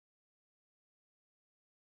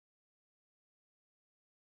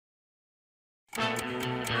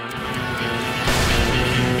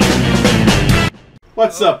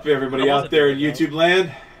What's up, everybody out there in YouTube land?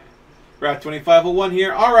 Rat2501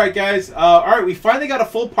 here. Alright, guys. Alright, we finally got a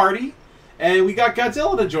full party. And we got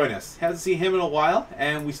Godzilla to join us. Haven't seen him in a while.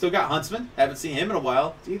 And we still got Huntsman. Haven't seen him in a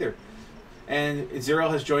while either. And Zero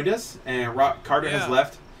has joined us. And Carter has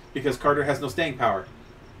left. Because Carter has no staying power.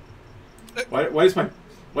 Why is my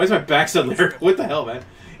back suddenly hurt? What the hell, man?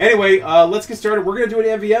 Anyway, let's get started. We're going to do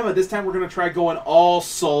an MVM. And this time we're going to try going all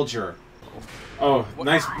soldier. Oh,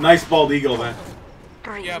 nice bald eagle, man.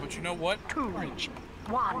 Yeah, but you know what? 2, 1.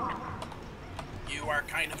 You are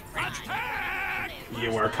kind of cringy.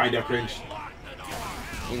 You are kind of cringe.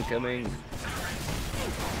 Incoming.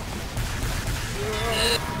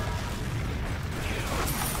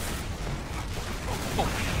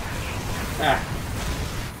 Ah.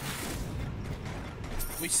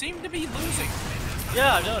 We seem to be losing.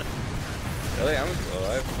 Yeah, I know. Really? I'm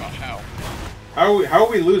alive. Not how. How are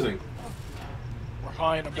we losing? We're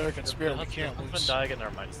high in American spirit. We can't lose. Dying in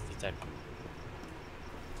our minds. It's like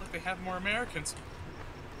they have more Americans.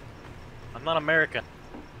 I'm not American.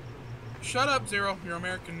 Shut up, Zero. You're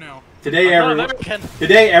American now. Today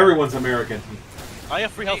everyone's American. I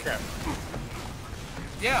have free healthcare.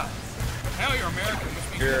 Yeah. Now you're American, which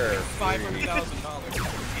means Sure.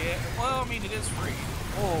 $500,000. Yeah. Well, I mean, it is free.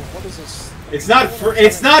 Oh, what is this? It's not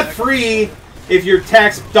free if your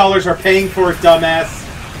tax dollars are paying for it, dumbass.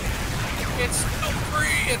 It's still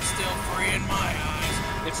free. It's still free in my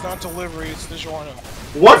eyes. It's not delivery. It's DiGiorno.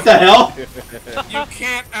 What the hell? You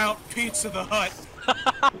can't out Pizza the Hut.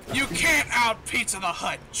 You can't out Pizza the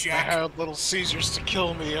Hut, Jack. I had Little Caesars to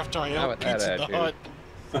kill me after I out Pizza the Hut.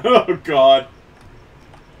 Oh God.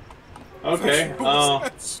 Okay.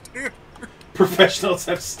 Professionals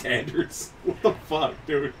have standards. What the fuck,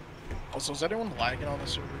 dude? Also, is anyone lagging on the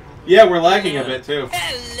server? Yeah, we're lagging a bit too.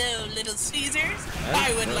 Hello, Little Caesars.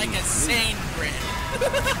 I would like a sane bread.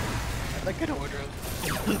 I'd like an order of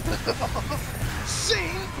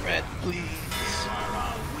sane bread, please.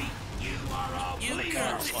 You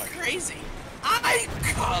call it crazy. I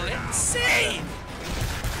call it sane.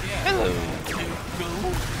 Yeah. Hello.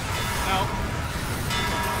 Now,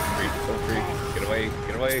 So free. Get away.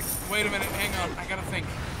 Get away. wait a minute. Hang on. I gotta think.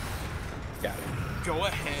 Got it. Go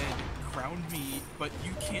ahead, crown me, but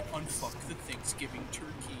you can't unfuck the Thanksgiving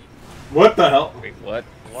turkey. What the hell? Wait, what?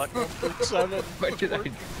 What? What did I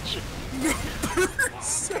do?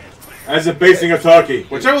 As a basting of turkey,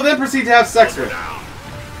 which I will then proceed to have sex with.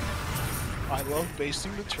 I love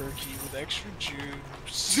basting the turkey with extra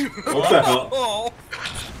juice. What the hell? Oh.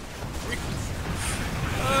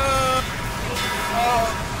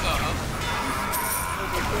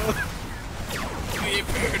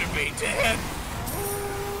 Prepare to be dead.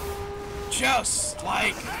 Just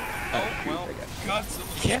like. Oh, well, Godzilla.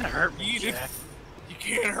 You can't hurt me, You Jack.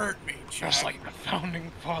 can't hurt me, Jack. Just like the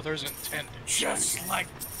founding fathers intended. Just like.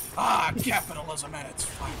 Capitalism at its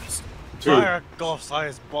finest. Fire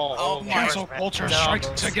golf-sized ball. Oh my Cancel culture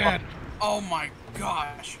strikes again. Oh my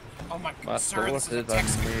gosh. Oh my god. Sir, this is a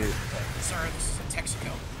Texaco. Sir, this is a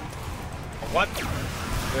Texaco. What?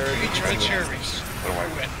 Eat red cherries. What do I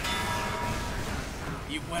win?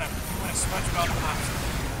 You win a SpongeBob box.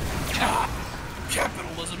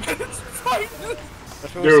 Capitalism at its finest.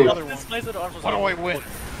 Dude. What do I win?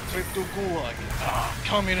 Do gulag.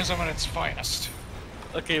 Communism at its finest.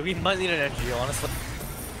 Okay, we might need an energy, honestly.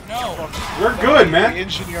 No. We're good, man. We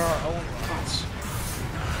engineer our own routes.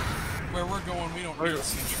 Where we're going, we don't need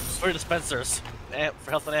sensors. We're dispensers.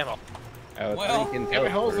 For health and ammo. Well,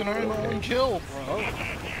 health and ammo and kill, bro.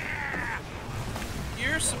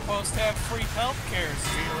 You're supposed to have free healthcare,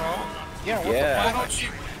 Zero. Yeah,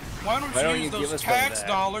 why don't you use those tax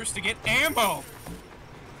dollars to get ammo?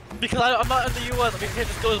 Because I'm not in the US, we can't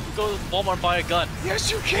just go to Walmart and buy a gun. Yes,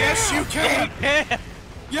 you can! Yes, you can!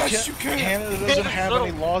 Yes, you can! Canada doesn't have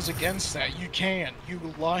any laws against that. You can. You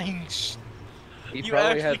lying. You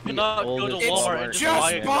actually cannot go to Walmart and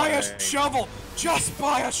just buy a shovel! Just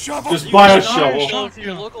buy a shovel! Just buy a shovel! Go to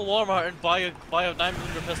your local Walmart and buy a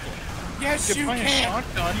 9mm pistol. Yes, you can! A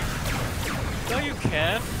shotgun. No, you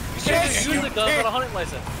can. You Yes, use you the gun can! on a hunting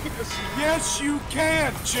license. Yes, you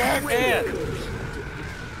can, Jack!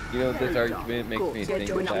 You know, this argument makes me think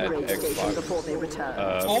that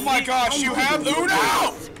Xbox... oh my gosh, you have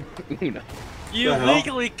Uno! Uno. You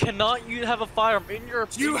legally cannot have a firearm in your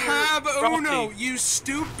You have property. Uno, you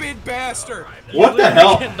stupid bastard! What the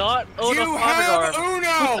hell? Cannot own You a have firearm.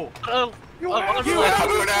 Uno! You have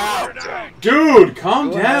Uno! Dude,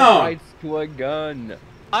 calm down! Rights to a gun.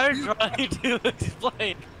 I'm trying to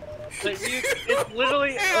explain. It's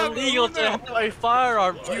literally illegal to have a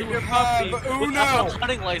firearm in your puppy without a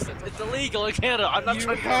hunting license. It's illegal in Canada. I'm not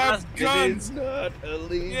trying to harass you. It is not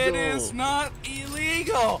illegal. It is not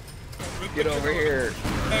illegal. Get over here.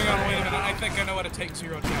 Hang on, wait a minute. I think I know how to take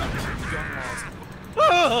 0 down. Gun laws.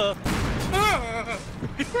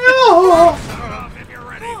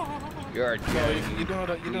 You are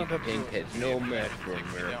Pink has no match for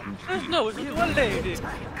American There's no one lady.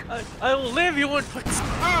 I will leave you in Twix.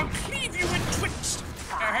 I'll leave you in Twix.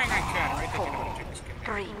 Hang on, cat. I think I know what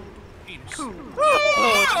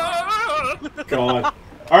to take. God.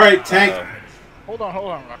 All right, tank. Hold on,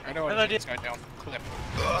 Rock. I know I did this guy down. Clip.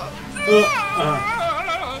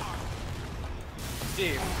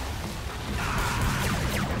 Steve.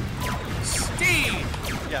 Steve!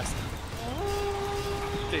 Yes.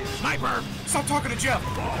 Steve. Sniper! Stop talking to Jeff!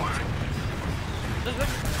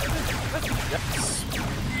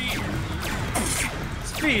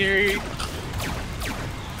 Speed.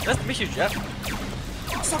 Nice to meet you, Jeff.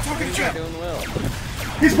 Stop talking to Jeff! doing well.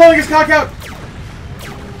 He's pulling his cock out.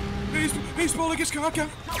 He's pulling his cock out.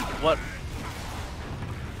 What?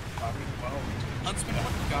 Huntsman,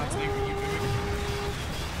 what in God's name are you doing?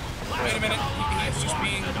 Wait a minute, he's just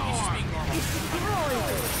being normal.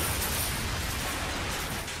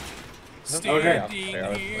 Okay. I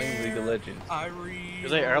was playing League of Legends.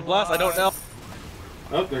 Is there air blast? I don't know.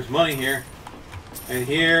 Oh, there's money here. And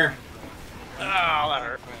here. Oh, that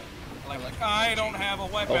hurt. Like, I don't have a Oh,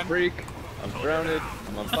 weapon. freak. I'm grounded.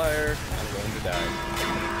 I'm on fire. I'm going to die.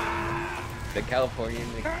 The Californian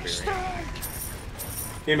experience.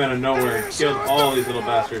 Came out of nowhere. Killed all these little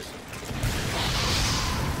bastards.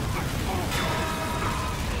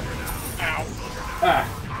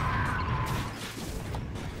 Ah.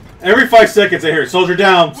 Every 5 seconds I hear, soldier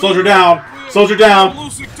down, soldier down, soldier down.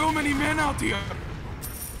 Losing too many men out there.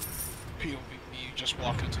 POV, you just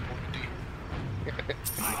walk into Normandy.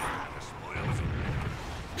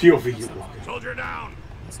 POV, you walk. Soldier down.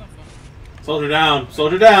 That's not fun. Soldier down,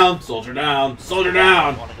 soldier down, soldier down, soldier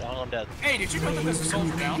down. I'm dead. Hey, did you know that there's a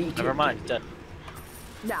soldier down? Never mind, dead.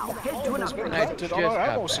 Now, head to an upgrade I station. just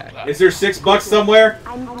got back. Is there $6 somewhere?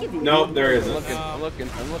 I'm giving Nope, you there I'm isn't. looking.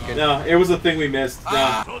 No, it was a thing we missed.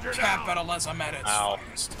 No. Capitalism at its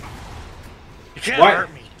finest. You can't What?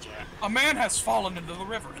 hurt me. A man has fallen into the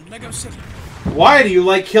river in Lego City. Why do you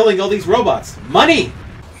like killing all these robots? Money!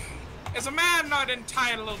 Is a man not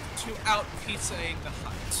entitled to out pizzaing the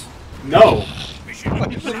hut? No.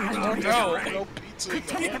 No.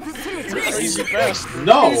 He's the best.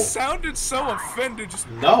 No. He sounded so offended. Just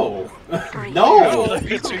No. No.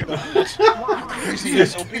 Crazy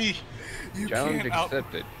SOB. you Challenge can't out.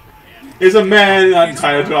 accepted. Is a man not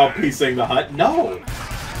entitled to all piecing the hut? No.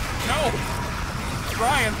 No.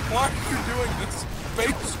 Brian, why are you doing this?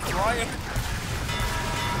 Based Brian.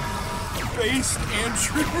 Based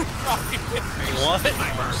Andrew Ryan. What?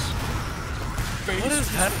 Based. What is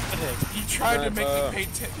happening? He tried to make me pay.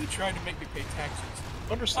 He tried to make me pay taxes.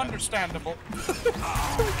 Understandable. There's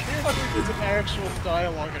an actual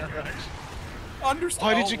dialogue interaction.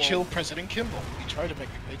 Understandable. Why did you kill President Kimball? He tried to make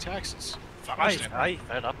me pay taxes. I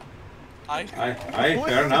fed up. I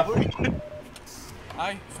fair enough.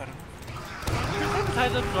 I fed him.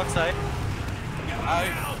 Tied up outside.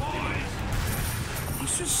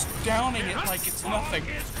 He's just downing it like it's nothing.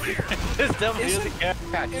 This demo, he doesn't care.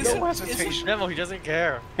 No hesitation. Demo, he doesn't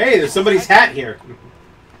care. Hey, there's somebody's hat here.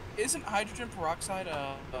 Isn't hydrogen peroxide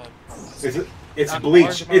Is it? It's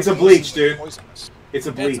bleach. It's a bleach, dude. Poisonous. It's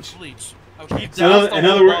a bleach. It's a bleach. Okay. So in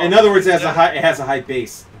other words, it has a high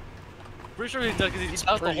base. Pretty sure he does because he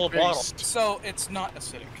doused the whole bottle. So it's not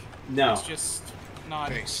acidic. No. It's just not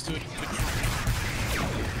Based. good.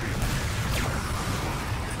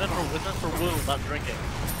 It's not for wounds, not drinking.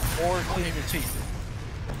 Or cleaning your teeth.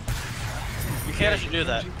 You can't actually do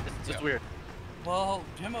that. It's just weird. Well,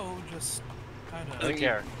 Demo just kind Doesn't of.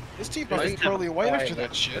 care. His teeth must be pearly white after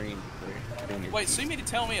that shit. Wait, so you mean to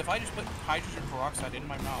tell me if I just put hydrogen peroxide in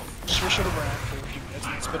my mouth? Swish it around for a few minutes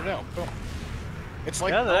and spit it out. Boom. It's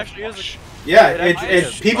like Yeah, that actually is mouthwash. Yeah, It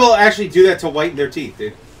is. people actually do that to whiten their teeth,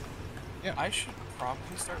 dude. I should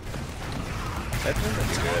probably start. That's a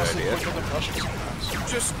good idea. Look at the brushes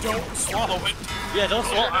sometimes. Just don't swallow it. Yeah, don't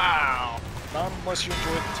swallow. Ow! Not unless you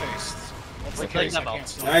enjoy the taste. That's the Like case. I Demo. can't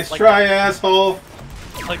stop. Nice Like try, asshole.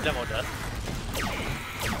 It's like demo does.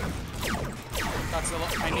 Godzilla,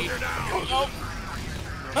 I need.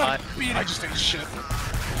 Fine. Beat I it. just ate shit. I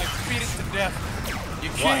beat it to death. You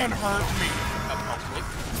can't hurt me.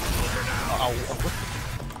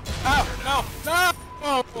 Oh, no, no!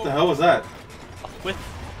 What the hell was that? With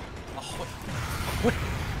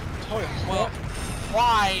Toil. Well,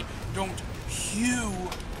 why don't you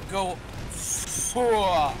go.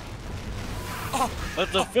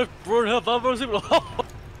 That's the 5th burn hell I've ever seen.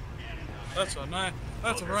 That's a nice.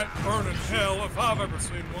 That's a right burning hell if I've ever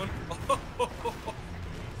seen one.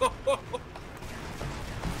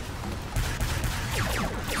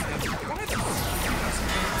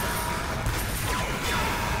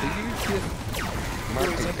 Did you just mark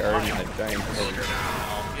the garden a giant hole?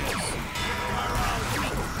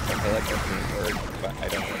 I feel like that's gonna work, but I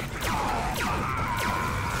don't know.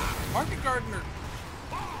 Market Gardener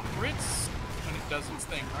crits when it does its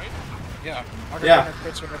thing, right? Yeah. Yeah.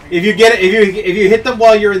 If you get it, if you hit them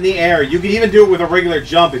while you're in the air, you can even do it with a regular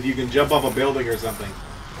jump if you can jump off a building or something.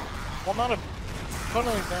 Well, not a.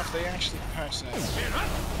 Funnily enough, they actually patched that.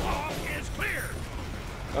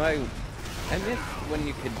 Oh, I miss when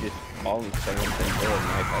you could just fall in someone's and kill a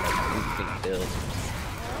knife out of instant kill.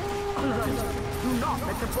 Do not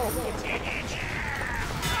let the ball get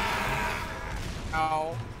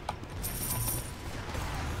Ow.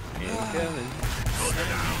 Incoming.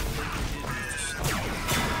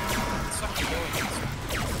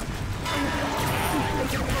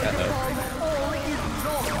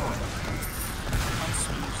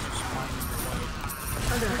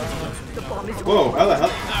 the bomb is Whoa, how the hell?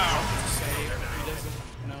 He doesn't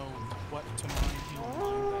know what to mine.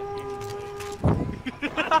 He'll mine that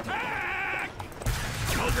anyway.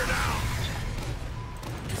 Soldier down.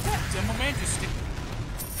 Demo Man just stick.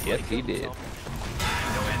 Yes, he did.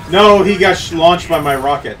 No, he got launched by my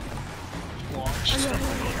rocket. Launched.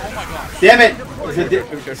 Oh my gosh. Damn it!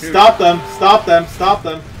 Stop them! Stop them! Stop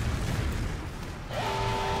them!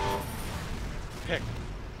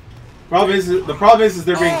 The problem is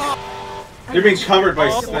they're being covered by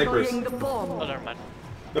snipers. Oh, never mind.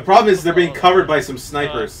 The problem is they're being covered by some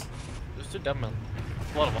snipers. There's 2 dumb men.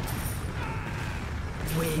 A lot of them.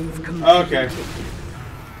 Okay.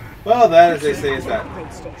 Well, that, as they say, is that.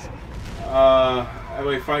 I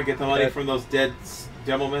wait, try to get the money from those dead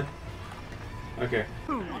demo men. Okay.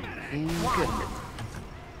 To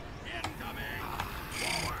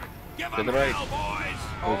the right.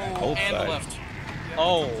 Oh, both and the sides. left.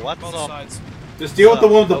 Oh, what's Both up? sides. Just deal with the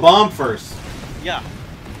one with the bomb first. Yeah.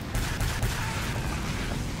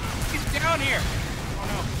 He's down here. Oh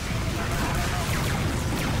no.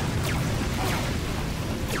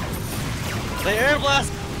 They air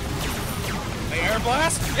blast. They air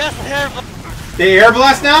blast? Yes, they air blast. They air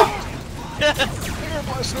blast now? Yes, Air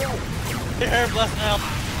blast now. they air blast now.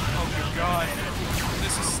 Oh good god.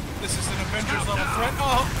 This is an Avengers level threat.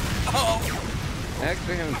 Oh. Oh. I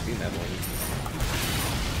actually haven't seen that one.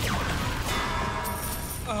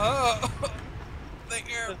 They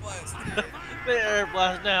air blast. They air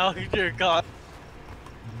blast now. Dear God.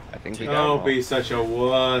 I think we got Don't them be all. such a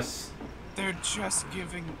wuss. They're just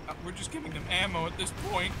giving. We're just giving them ammo at this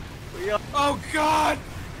point. We are. Oh god.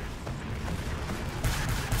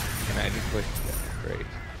 Can I just push that? Great.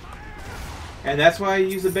 And that's why I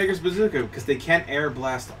use the Beggar's Bazooka, because they can't air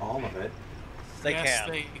blast all of it. They Yes,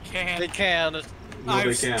 can. they can. They can. No, I've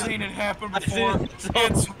they can't. seen it happen I've before. seen it so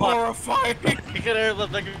It's much. horrifying. You can air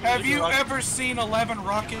blast. Have you ever seen 11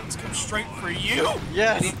 rockets come straight for you?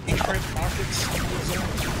 Yes.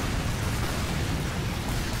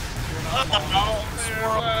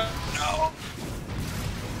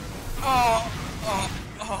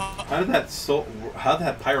 How did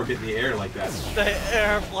that pyro get in the air like that? They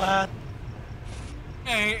air blast.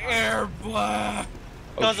 Hey, air blast.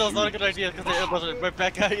 Because that was not a good idea because they air blasted right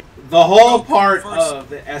back at you. The whole No, part first- of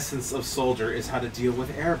the essence of Soldier is how to deal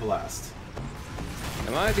with air blast.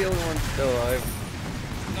 Am I the only one still alive?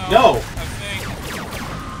 No. I think.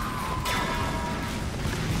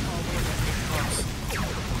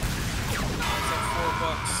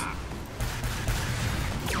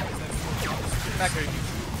 Oh, Back here.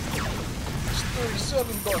 It's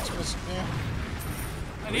 $37 missing, man.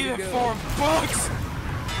 I Where'd he needed go? $4.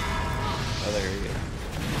 Oh, there he is.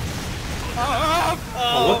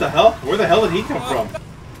 Oh, what the hell? Where the hell did he come from?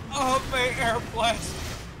 Oh, they air blast.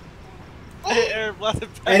 They air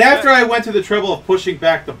blasted back And after I went to the trouble of pushing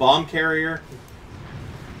back the bomb carrier,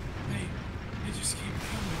 They just keep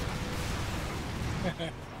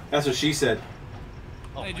coming. that's what she said.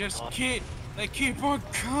 Oh They my just God. keep on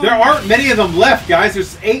coming. There aren't many of them left, guys.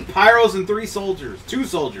 There's 8 pyros and 2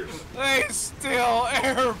 soldiers. They still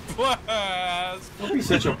air blast. Don't be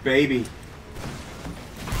such a baby.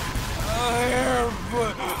 Air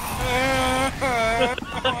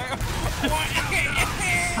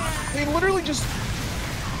He literally just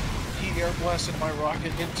air blasted my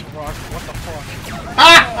rocket into rocket. What the fuck?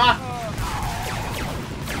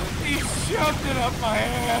 He shoved it up my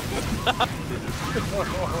ass.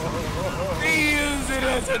 He used it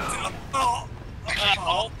as a. Oh.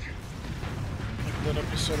 Oh. Like that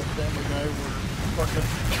episode of Family Guy where fucking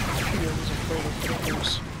Peter was afraid of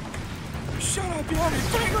fingers. Shut up, you want me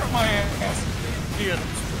finger up my ass! Here,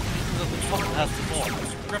 the fucking has to fall.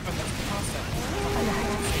 Gripping this constant.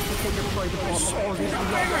 They deploy the bomb all these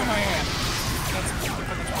Finger in my ass! That's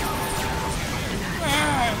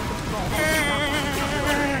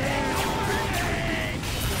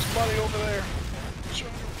There's money over there.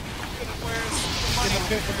 where's In the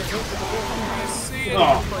pit, in the pit, in the pit. I see it.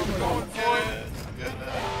 Oh. Going for it.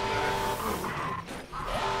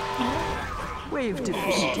 We've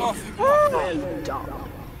defeated. Oh, Well done.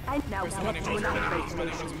 And now it's up money, to money, an money, upgrade.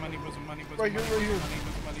 money, money, money, Right here, right here.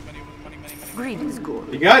 Greed is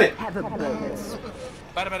good. You got it. Have a bonus.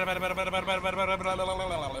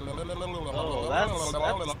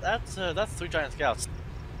 Oh, that's 3 giant scouts.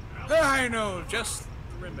 I know, just the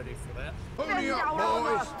remedy for that.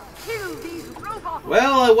 Kill these robots.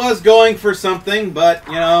 Well, I was going for something, but,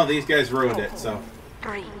 you know, these guys ruined it, so.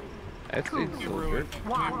 3, I'd say You soldier. ruined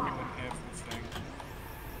 1. everything.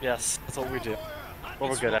 Yes, that's what we do. What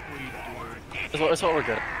we're good at. We do. That's what we're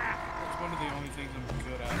good at. It's one of the only things I'm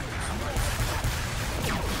good at.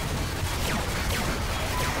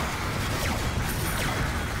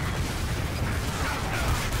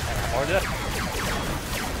 Or did?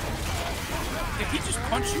 Did he just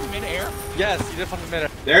punch you mid-air? Yes, you did fucking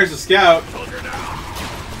minute. There's a scout.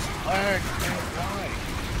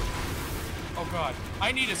 Oh god,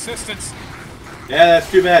 I need assistance. Yeah, that's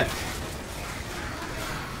too bad.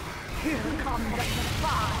 Here come the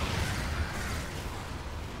spy.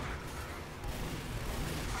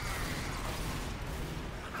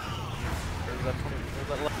 Where's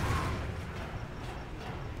that left?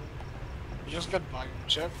 You just got bike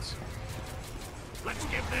checked. Let's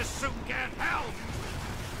give this soup can hell!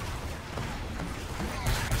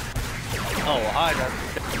 Oh, hi, guys.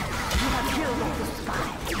 You have killed all the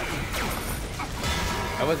spies.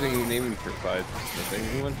 I wasn't even aiming for 5. Was there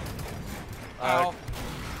anyone? Ow.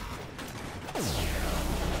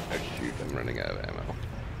 Oh shoot, I'm running out of ammo.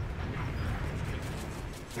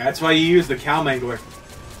 That's why you use the cow mangler.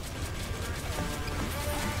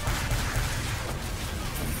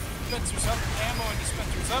 Dispensers up, ammo and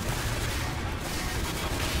dispensers up.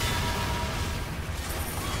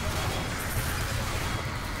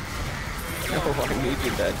 No, I need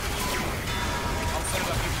you dead. I'll set it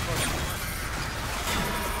up even closer.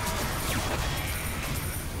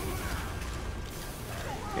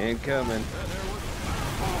 Incoming.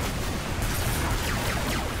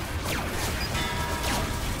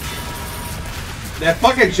 That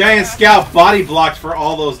fucking giant scout body blocked for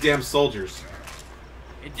all those damn soldiers.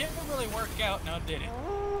 It didn't really work out, now did it?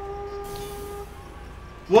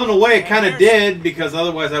 Well, in a way, it kind of did, because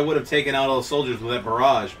otherwise I would have taken out all the soldiers with that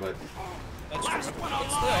barrage, but... That's true. But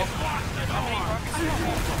still, how many rockets do you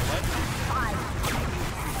have?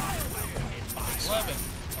 11.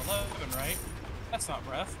 11, right? That's not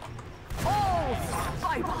breath. All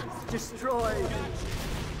spybots destroyed.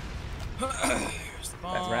 Here's the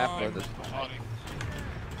bomb. That rap was a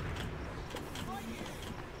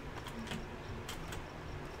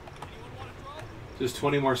There's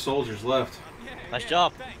 20 more soldiers left. Nice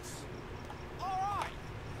job.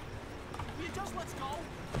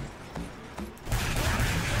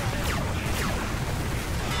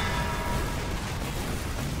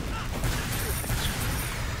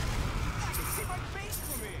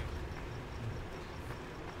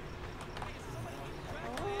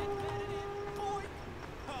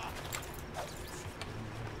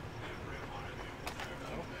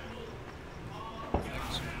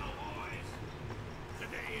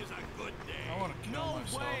 I want to kill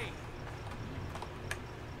myself.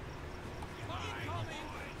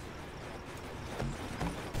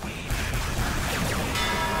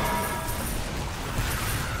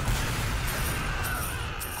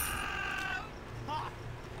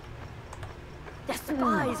 The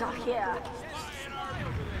spies are here.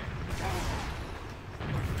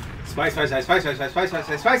 Spice, spice, spice, spice, spice, spice, spice,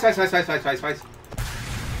 spice, spice, spice, spice, spice, spice, spice, spice.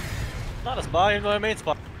 Not a spy, even though I main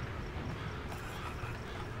spy.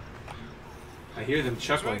 I hear them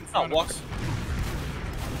chuckling. Oh, walk.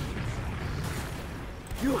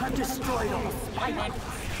 You have destroyed all the spybots.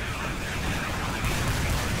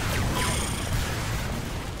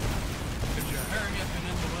 Could you hurry up and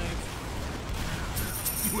end the wave?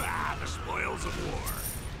 Ah, the spoils of war.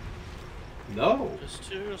 No. Just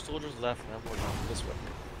 2 soldiers left, and I'm going on this way.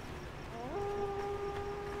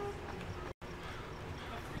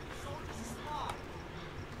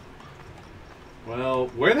 Well,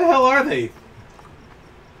 where the hell are they?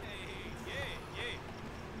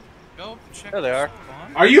 Go check There they are.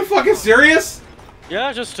 spawn. Are you fucking serious?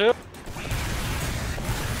 Yeah, just 2.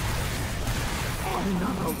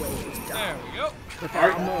 There we go.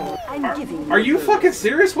 Are you fucking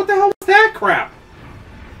serious? What the hell was that crap?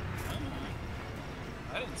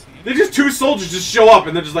 I didn't see it. They're just two soldiers just show up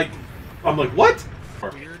and they're just like, I'm like, what?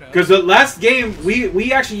 Because the last game,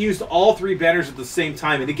 we actually used all three banners at the same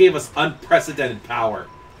time and it gave us unprecedented power.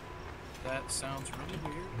 That sounds really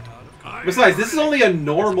weird. Out of Besides, this is only a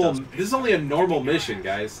normal mission,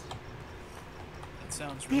 guys. That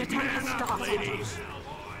sounds The really attack weird. has started.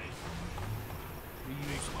 We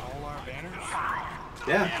used all our banners.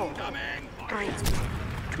 Yeah. Great.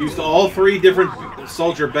 Used all three different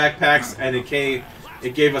soldier backpacks and it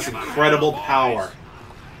gave us incredible power.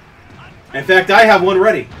 In fact, I have one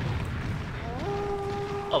ready.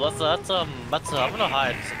 Oh, that's I'm gonna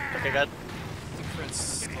hide. Okay, good.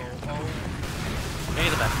 Chris, oh, I need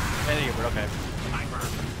the map. I need you, but okay.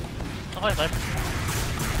 Oh, fine.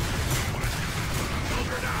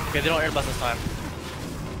 Okay, they don't air blast this time.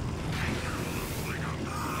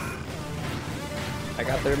 I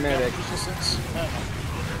got their medic. resistance.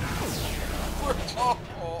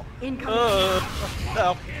 Incoming.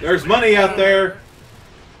 No. There's money out there.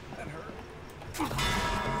 That hurt. You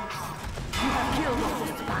have killed all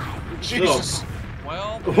the spies. Jesus.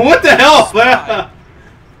 Well, What the hell?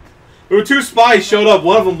 There were two spies showed up.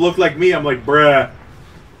 One of them looked like me. I'm like, bruh.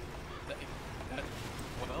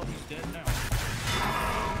 well, he's dead now.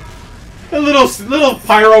 A little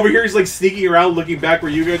pyro over here. He's like sneaking around, looking back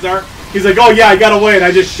where you guys are. He's like, oh yeah, I got away, and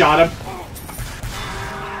I just shot him.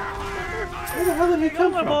 Where the hell did he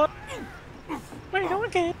come from? Wait, no one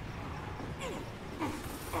can.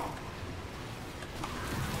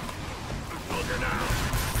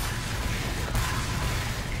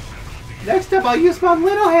 Next up, I'll use my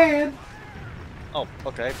little hand. Oh,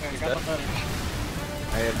 okay. He's dead.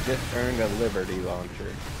 I have just earned a Liberty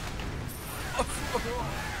launcher.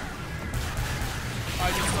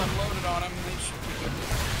 I just unloaded on him and they should be good.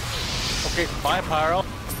 Okay, bye, Pyro.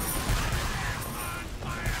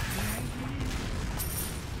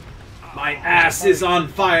 My ass is on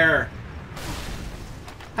fire.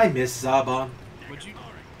 I miss Zabon. Would you?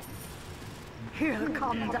 Here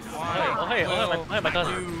come the Oh, spies. hey, my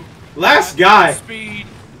cousin. Last guy. Speed.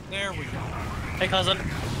 There we go. Hey, cousin.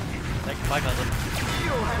 Thank you, my cousin.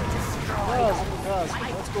 You have destroyed all the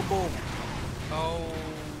spies. Let's go boom. Oh.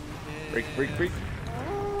 Freak, freak, freak.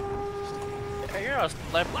 Hey, you're a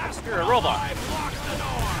robot.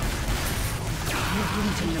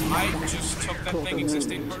 I just took that thing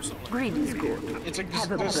existing personally. Greed is good. Its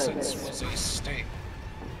Have a existence burger. was a state.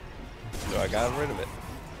 So I got rid of it.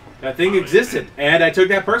 That thing existed, and I took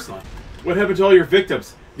that personally. What happened to all your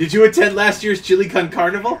victims? Did you attend last year's Chili Con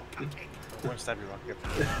Carnival? One stab you, Rocket.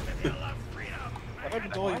 What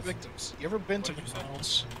happened to all your victims? You ever been to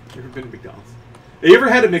McDonald's? You ever been to McDonald's? Have you ever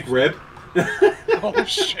had a McRib? Oh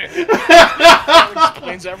shit. That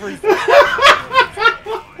explains everything.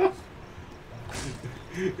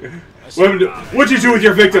 What'd you do with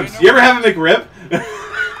your victims? You ever have a McRib?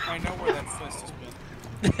 I know where that fist has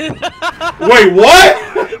been. Wait, what?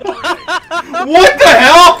 What the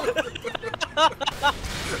hell?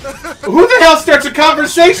 Who the hell starts a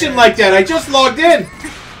conversation like that? I just logged in.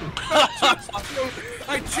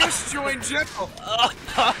 I just joined Jekyll.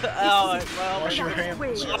 Wash your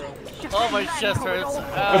hands. Oh, my chest hurts.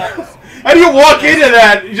 How do you walk into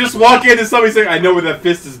that? You just walk into somebody saying, I know where that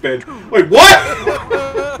fist has been. Wait, what?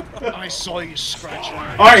 I saw you scratching.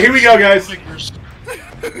 Alright, here we go, guys. Fingers.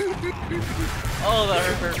 Oh, that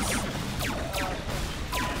hurts.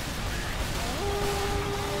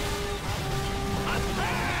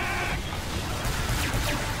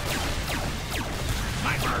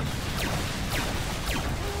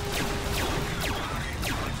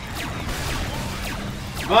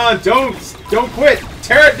 Come on, don't quit.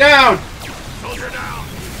 Tear it down. Soldier down.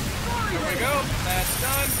 There we go. That's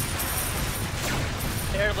done.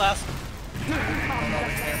 Air blast.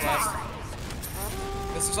 Air blast.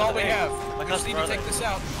 This is all we have. We just need to take this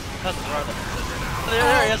out. Cousin, brother.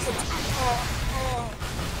 There he is.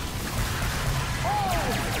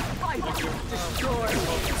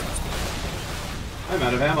 I'm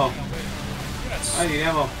out of ammo. I need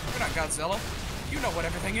ammo. You're not Godzilla. You know what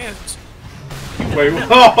everything is. Wait,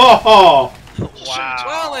 whoa! Wow.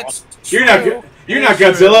 Well, it's You're not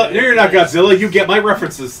Godzilla. You're not Godzilla. You get my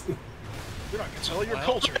references. You're not Godzilla, you're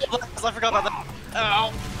cultured. I forgot about that.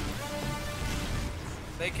 Ow.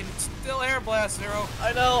 They can still air blast, Zero.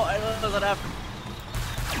 I know that happened.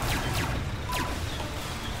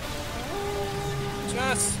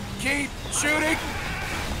 Just keep shooting.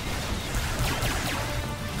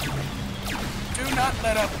 Do not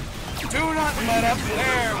let up. Do not let up.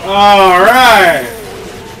 There. Alright.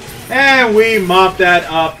 And we mopped that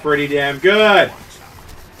up pretty damn good.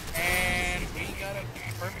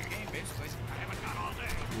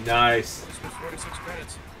 Nice. 46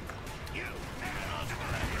 credits.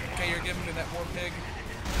 Okay, you're giving me that war pig.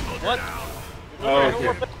 What?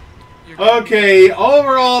 Okay. Okay,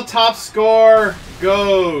 overall top score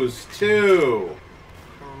goes to...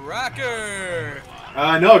 Rocker!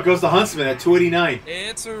 no, it goes to Huntsman at 289.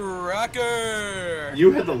 It's a Rocker!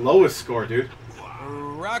 You had the lowest score, dude.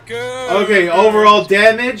 Rocker! Okay, overall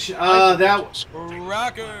damage, that...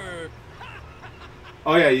 Rocker!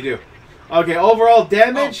 Oh, yeah, you do. Okay, overall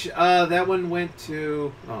damage, that one went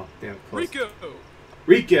to... Oh, damn, close.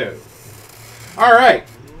 Rico. Alright.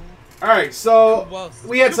 Alright, so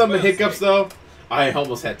we had some hiccups, though. I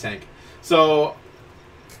almost had tank. So,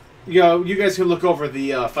 you know, you guys can look over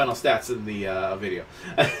the final stats in the video.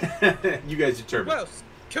 You guys determine.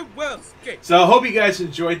 So I hope you guys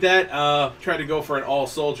enjoyed that. Tried to go for an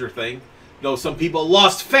all-soldier thing. Though some people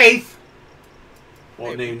lost faith.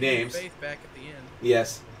 Won't name names. Faith back at the end.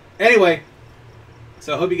 Yes. Anyway,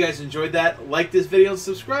 so I hope you guys enjoyed that. Like this video and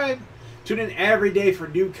subscribe. Tune in every day for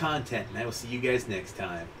new content. And I will see you guys next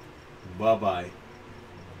time. Bye-bye.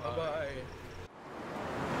 Bye-bye.